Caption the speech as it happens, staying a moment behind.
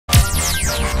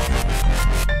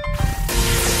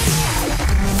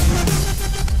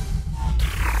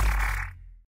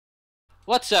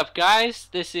What's up, guys?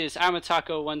 This is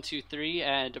Amataco123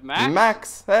 and Max.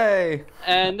 Max, hey!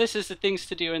 And this is the things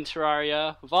to do in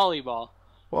Terraria volleyball.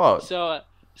 Whoa.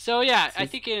 So yeah, I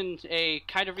think in a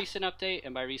kind of recent update,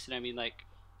 and by recent I mean like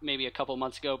maybe a couple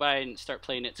months ago, but I didn't start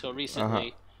playing it till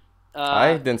recently.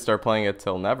 I didn't start playing it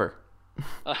till never.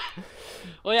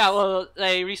 Well,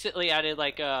 they recently added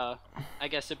like I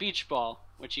guess a beach ball,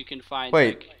 which you can find.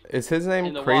 Wait, like, is his in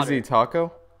name the Crazy water.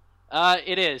 Taco?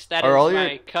 It is. That Are is all my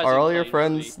your cousin. are all your playing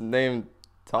friends with me. named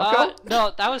Taco?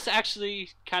 No, that was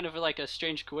actually kind of like a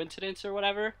strange coincidence or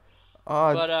whatever.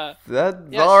 That's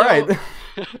yeah, all right.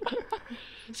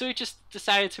 So we just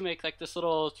decided to make like this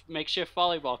little makeshift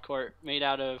volleyball court made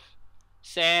out of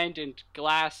sand and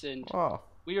glass, and Wow.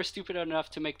 we were stupid enough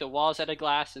to make the walls out of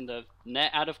glass and the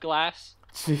net out of glass.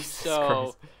 Jesus So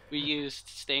Christ. we used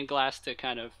stained glass to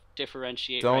kind of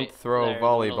differentiate. Don't right throw there in the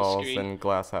little volleyballs screen. in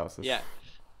glass houses. Yeah.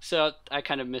 So I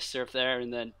kind of misserved there,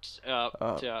 and then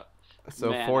So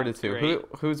man, 4 I'm to 2. great.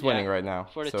 Who's winning right now?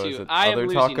 4 to so 2. is it I am other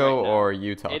losing Taco right now. or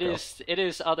you Taco? It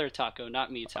is other Taco,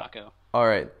 not me Taco. All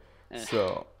right. Eh.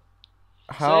 So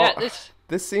So, yeah,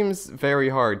 this seems very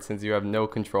hard since you have no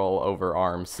control over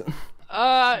arms.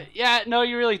 yeah, no,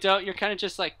 you really don't. You're kind of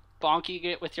just like bonking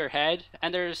it with your head,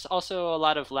 and there's also a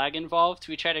lot of lag involved.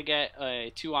 We try to get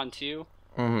a 2-on-2,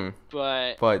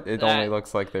 but it only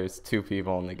looks like there's 2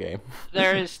 people in the game.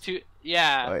 there is two.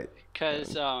 Yeah, Right.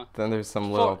 because Then there's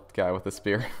some little guy with a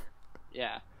spear.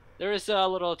 yeah, there is a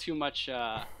little too much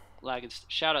lag.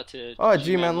 Shout out to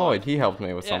G-Man Lloyd. He helped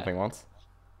me with Yeah. something once.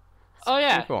 Oh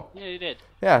yeah, Pretty cool. yeah, you did.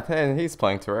 Yeah, and he's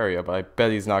playing Terraria, but I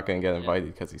bet he's not going to get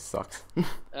invited because he sucks.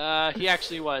 He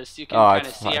actually was. You can Oh, kind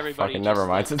of see everybody fucking just never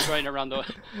mind. like, running around the.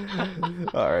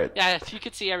 Alright. Yeah, you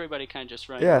could see everybody kind of just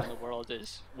running around the world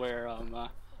is where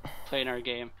playing our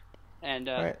game, and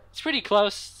it's pretty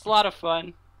close. It's a lot of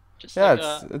fun. Just Yeah,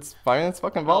 like, it's fine. It's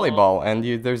fucking volleyball,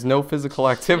 and there's no physical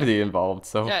activity involved.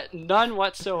 So yeah, none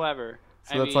whatsoever.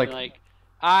 So I that's mean, like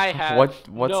I have what's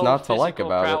no not to like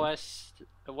physical about it? prowess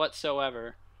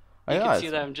whatsoever. I You know, can see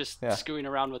it's- them just yeah. screwing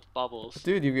around with bubbles.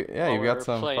 dude, you while got we're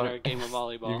some playing our game of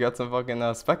volleyball. you got some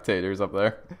fucking spectators up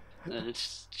there. And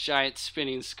it's giant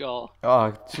spinning skull.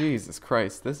 Oh Jesus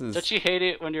Christ, this is. Don't you hate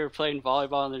it when you're playing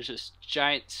volleyball and there's just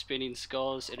giant spinning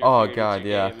skulls? Oh interfering God, with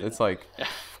your yeah. game, and- It's like,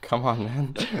 come on,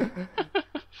 man.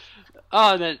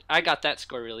 Oh, and then I got that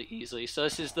score really easily. So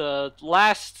this is the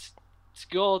last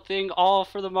goal thing, all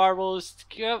for the marbles.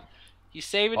 Yep. You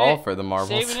saving it? All for the marbles.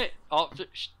 Saving it?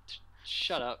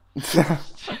 Shut up.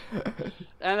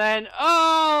 And then,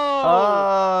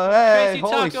 oh! Hey, Crazy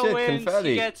holy Taco shit, wins.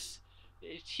 confetti.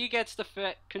 He gets the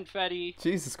confetti.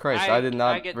 Jesus Christ, I did I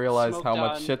not get realize smoked how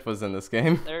much on. shit was in this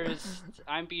game.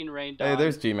 I'm being rained Hey, on.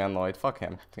 there's G-Man Lloyd. Fuck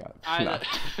him. No.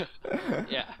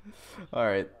 Yeah.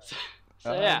 Alright.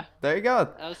 So yeah, There you go.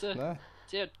 that was it.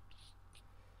 Dude,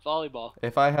 volleyball.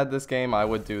 If I had this game, I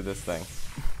would do this thing.